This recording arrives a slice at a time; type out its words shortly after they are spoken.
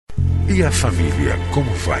E a família,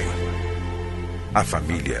 como vai? A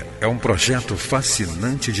família é um projeto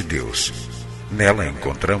fascinante de Deus. Nela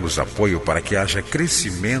encontramos apoio para que haja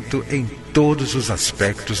crescimento em todos os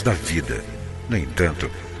aspectos da vida. No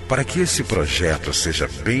entanto, para que esse projeto seja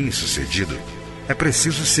bem-sucedido, é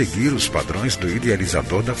preciso seguir os padrões do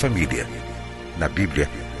idealizador da família. Na Bíblia,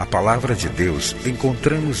 a palavra de Deus,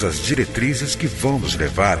 encontramos as diretrizes que vão nos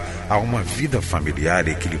levar a uma vida familiar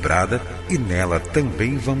equilibrada e nela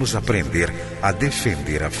também vamos aprender a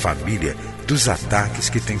defender a família dos ataques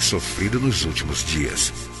que tem sofrido nos últimos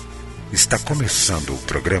dias. Está começando o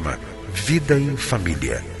programa Vida em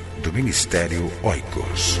Família, do Ministério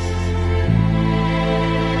Oikos.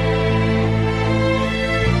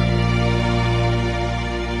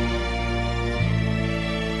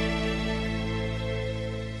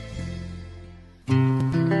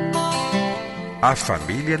 A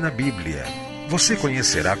família na Bíblia. Você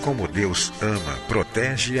conhecerá como Deus ama,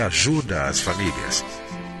 protege e ajuda as famílias.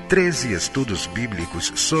 13 estudos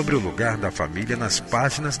bíblicos sobre o lugar da família nas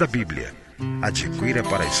páginas da Bíblia. Adquira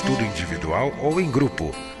para estudo individual ou em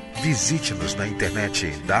grupo. Visite-nos na internet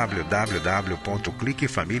em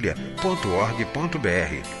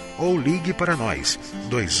www.cliquefamilia.org.br ou ligue para nós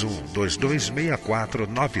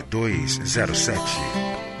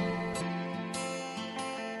 21-2264-9207.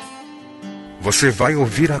 Você vai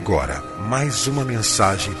ouvir agora mais uma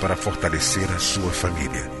mensagem para fortalecer a sua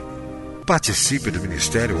família. Participe do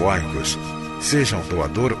Ministério Oikos, seja um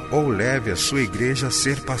doador ou leve a sua igreja a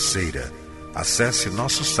ser parceira. Acesse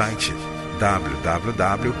nosso site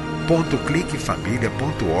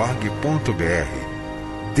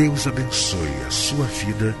www.cliquefamilia.org.br. Deus abençoe a sua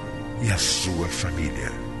vida e a sua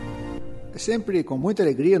família. É sempre com muita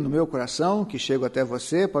alegria no meu coração que chego até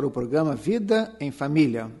você para o programa Vida em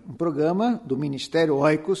Família, um programa do Ministério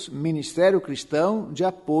Oikos, Ministério Cristão de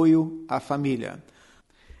Apoio à Família.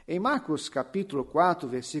 Em Marcos capítulo 4,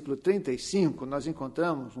 versículo 35, nós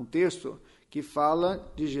encontramos um texto que fala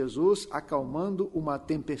de Jesus acalmando uma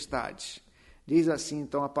tempestade. Diz assim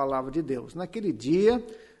então a palavra de Deus: Naquele dia,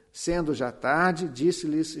 sendo já tarde,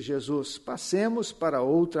 disse-lhes Jesus: Passemos para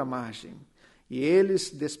outra margem. E eles,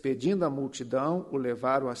 despedindo a multidão, o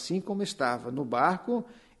levaram assim como estava, no barco,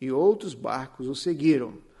 e outros barcos o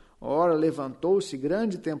seguiram. Ora, levantou-se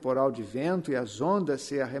grande temporal de vento, e as ondas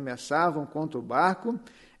se arremessavam contra o barco,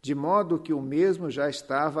 de modo que o mesmo já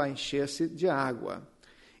estava a encher-se de água.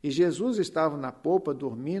 E Jesus estava na popa,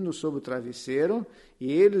 dormindo sobre o travesseiro,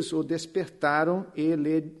 e eles o despertaram e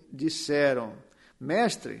lhe disseram: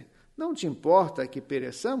 Mestre, não te importa que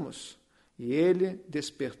pereçamos? E ele,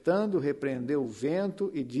 despertando, repreendeu o vento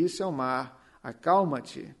e disse ao mar: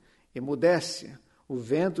 Acalma-te, emudece. O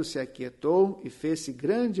vento se aquietou e fez-se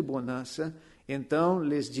grande bonança. Então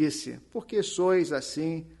lhes disse: Por que sois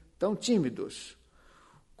assim tão tímidos?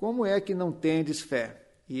 Como é que não tendes fé?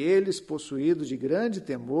 E eles, possuídos de grande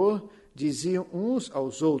temor, diziam uns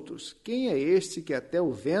aos outros: Quem é este que até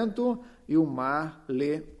o vento e o mar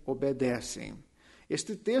lhe obedecem?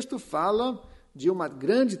 Este texto fala de uma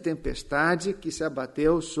grande tempestade que se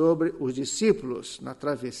abateu sobre os discípulos na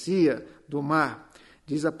travessia do mar.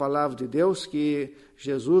 Diz a palavra de Deus que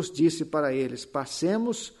Jesus disse para eles: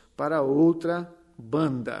 Passemos para outra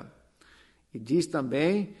banda. E diz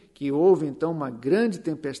também que houve então uma grande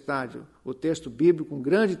tempestade, o texto bíblico, um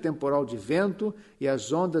grande temporal de vento, e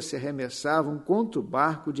as ondas se arremessavam contra o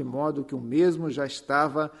barco, de modo que o mesmo já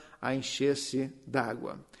estava a encher-se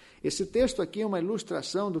d'água. Esse texto aqui é uma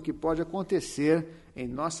ilustração do que pode acontecer em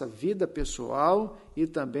nossa vida pessoal e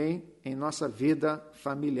também em nossa vida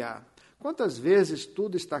familiar. Quantas vezes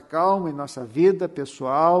tudo está calmo em nossa vida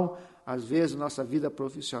pessoal, às vezes nossa vida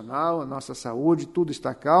profissional, a nossa saúde, tudo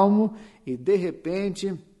está calmo e de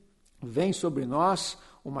repente vem sobre nós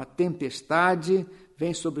uma tempestade,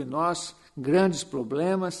 vem sobre nós grandes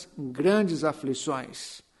problemas, grandes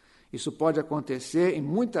aflições. Isso pode acontecer em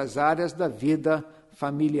muitas áreas da vida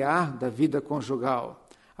familiar, da vida conjugal.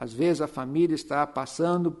 Às vezes a família está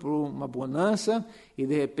passando por uma bonança e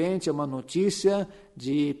de repente é uma notícia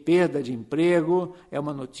de perda de emprego, é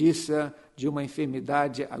uma notícia de uma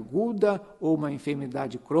enfermidade aguda ou uma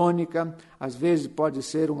enfermidade crônica, às vezes pode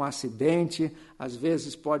ser um acidente, às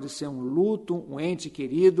vezes pode ser um luto, um ente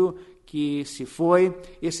querido que se foi.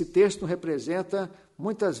 Esse texto representa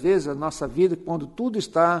muitas vezes a nossa vida quando tudo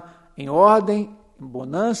está em ordem, em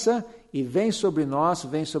bonança, e vem sobre nós,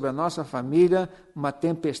 vem sobre a nossa família, uma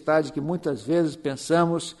tempestade que muitas vezes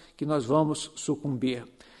pensamos que nós vamos sucumbir.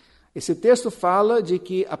 Esse texto fala de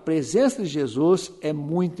que a presença de Jesus é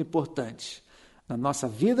muito importante na nossa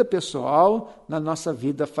vida pessoal, na nossa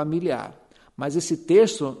vida familiar. Mas esse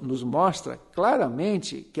texto nos mostra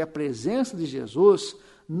claramente que a presença de Jesus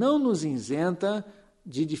não nos isenta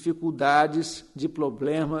de dificuldades, de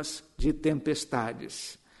problemas, de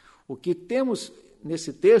tempestades. O que temos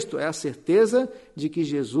nesse texto é a certeza de que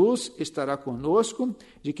Jesus estará conosco,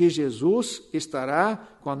 de que Jesus estará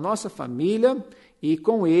com a nossa família e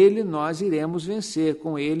com Ele nós iremos vencer,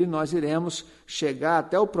 com Ele nós iremos chegar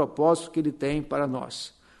até o propósito que Ele tem para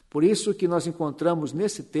nós. Por isso que nós encontramos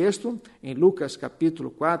nesse texto, em Lucas capítulo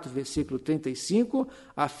 4, versículo 35,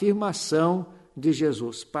 a afirmação de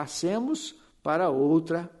Jesus: passemos para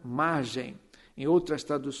outra margem. Em outras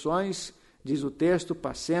traduções, diz o texto,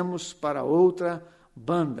 passemos para outra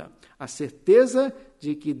banda. A certeza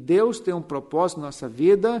de que Deus tem um propósito na nossa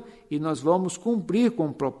vida e nós vamos cumprir com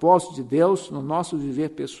o propósito de Deus no nosso viver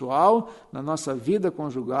pessoal, na nossa vida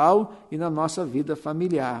conjugal e na nossa vida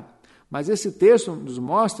familiar. Mas esse texto nos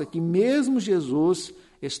mostra que mesmo Jesus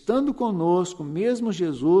estando conosco, mesmo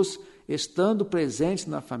Jesus estando presente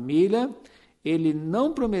na família, Ele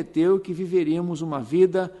não prometeu que viveríamos uma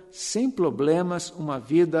vida sem problemas, uma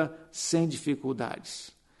vida sem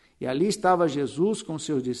dificuldades. E ali estava Jesus com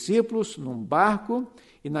seus discípulos num barco,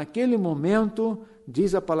 e naquele momento,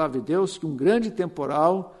 diz a palavra de Deus, que um grande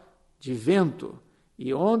temporal de vento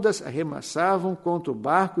e ondas arremessavam contra o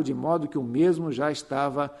barco, de modo que o mesmo já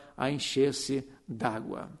estava a encher-se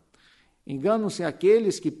d'água. Enganam-se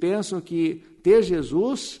aqueles que pensam que ter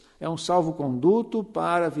Jesus é um salvo-conduto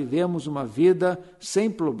para vivermos uma vida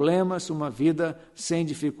sem problemas, uma vida sem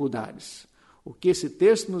dificuldades. O que esse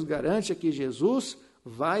texto nos garante é que Jesus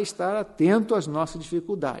vai estar atento às nossas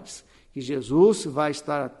dificuldades, que Jesus vai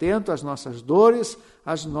estar atento às nossas dores,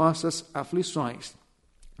 às nossas aflições.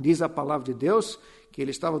 Diz a palavra de Deus que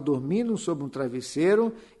ele estava dormindo sobre um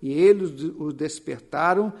travesseiro e eles o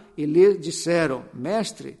despertaram e lhe disseram: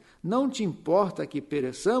 Mestre, não te importa que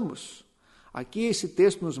pereçamos? Aqui esse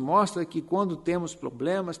texto nos mostra que quando temos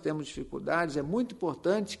problemas, temos dificuldades, é muito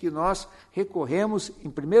importante que nós recorremos, em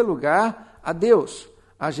primeiro lugar, a Deus,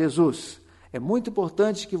 a Jesus. É muito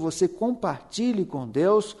importante que você compartilhe com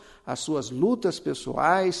Deus as suas lutas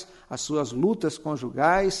pessoais, as suas lutas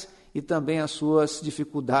conjugais e também as suas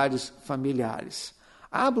dificuldades familiares.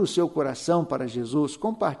 Abra o seu coração para Jesus,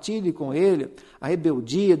 compartilhe com Ele a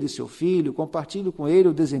rebeldia de seu filho, compartilhe com Ele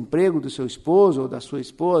o desemprego do seu esposo ou da sua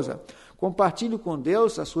esposa, compartilhe com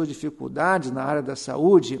Deus as suas dificuldades na área da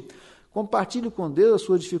saúde, compartilhe com Deus as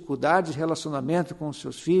suas dificuldades de relacionamento com os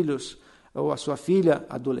seus filhos, ou a sua filha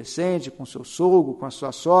adolescente, com seu sogro, com a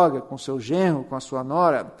sua sogra, com seu genro, com a sua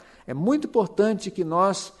nora. É muito importante que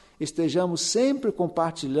nós estejamos sempre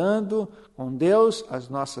compartilhando com Deus as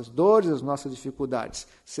nossas dores, as nossas dificuldades,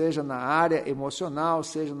 seja na área emocional,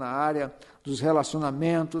 seja na área dos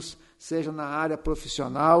relacionamentos, seja na área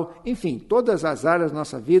profissional, enfim, todas as áreas da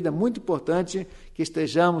nossa vida. É muito importante que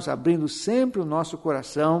estejamos abrindo sempre o nosso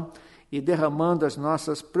coração e derramando as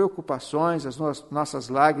nossas preocupações, as nossas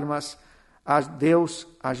lágrimas a Deus,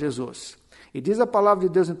 a Jesus. E diz a palavra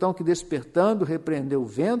de Deus então que despertando repreendeu o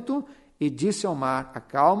vento e disse ao mar: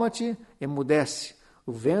 acalma-te, emudece.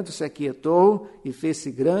 O vento se aquietou e fez-se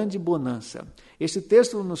grande bonança. Esse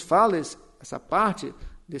texto nos fala, essa parte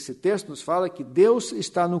desse texto nos fala que Deus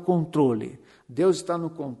está no controle. Deus está no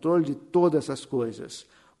controle de todas as coisas.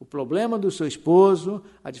 O problema do seu esposo,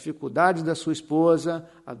 a dificuldade da sua esposa,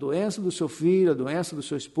 a doença do seu filho, a doença do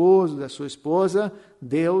seu esposo, da sua esposa,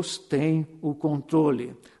 Deus tem o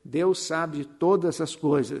controle. Deus sabe de todas as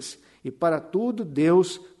coisas. E para tudo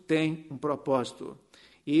Deus tem um propósito.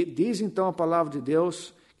 E diz então a palavra de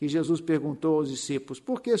Deus que Jesus perguntou aos discípulos: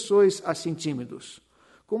 por que sois assim tímidos?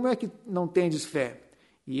 Como é que não tendes fé?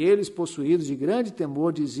 E eles, possuídos de grande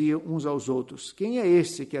temor, diziam uns aos outros: quem é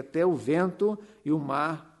este que até o vento e o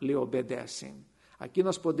mar lhe obedecem? Aqui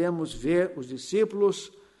nós podemos ver os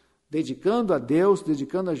discípulos dedicando a Deus,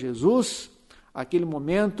 dedicando a Jesus, aquele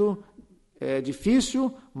momento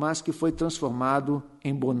difícil, mas que foi transformado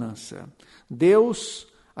em bonança. Deus,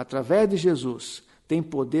 através de Jesus, tem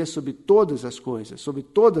poder sobre todas as coisas, sobre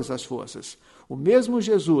todas as forças. O mesmo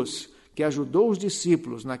Jesus que ajudou os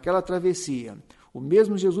discípulos naquela travessia, o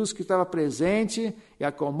mesmo Jesus que estava presente e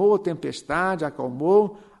acalmou a tempestade,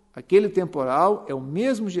 acalmou aquele temporal, é o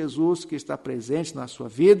mesmo Jesus que está presente na sua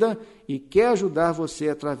vida e quer ajudar você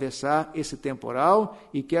a atravessar esse temporal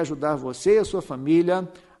e quer ajudar você e a sua família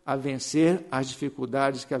a vencer as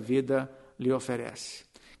dificuldades que a vida lhe oferece.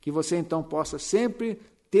 Que você então possa sempre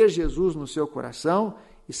ter Jesus no seu coração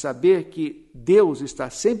e saber que Deus está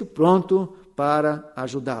sempre pronto para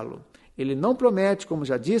ajudá-lo. Ele não promete, como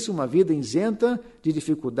já disse, uma vida isenta de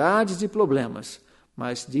dificuldades e problemas,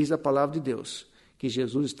 mas diz a palavra de Deus que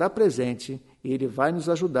Jesus está presente e Ele vai nos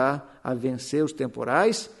ajudar a vencer os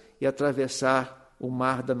temporais e atravessar o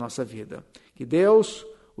mar da nossa vida. Que Deus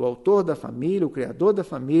O autor da família, o criador da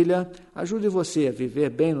família, ajude você a viver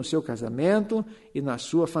bem no seu casamento e na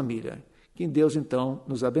sua família. Que Deus, então,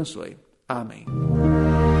 nos abençoe. Amém.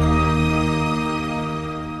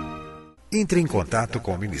 Entre em contato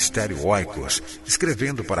com o Ministério Oicos,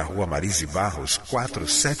 escrevendo para a Rua Marise Barros,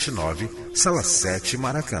 479, Sala 7,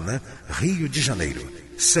 Maracanã, Rio de Janeiro.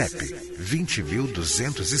 CEP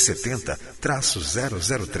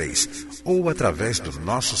 20.270-003 ou através do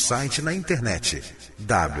nosso site na internet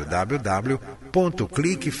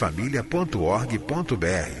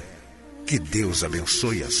www.cliquefamilia.org.br. Que Deus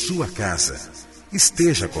abençoe a sua casa.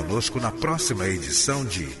 Esteja conosco na próxima edição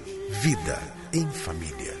de Vida em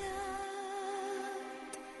Família.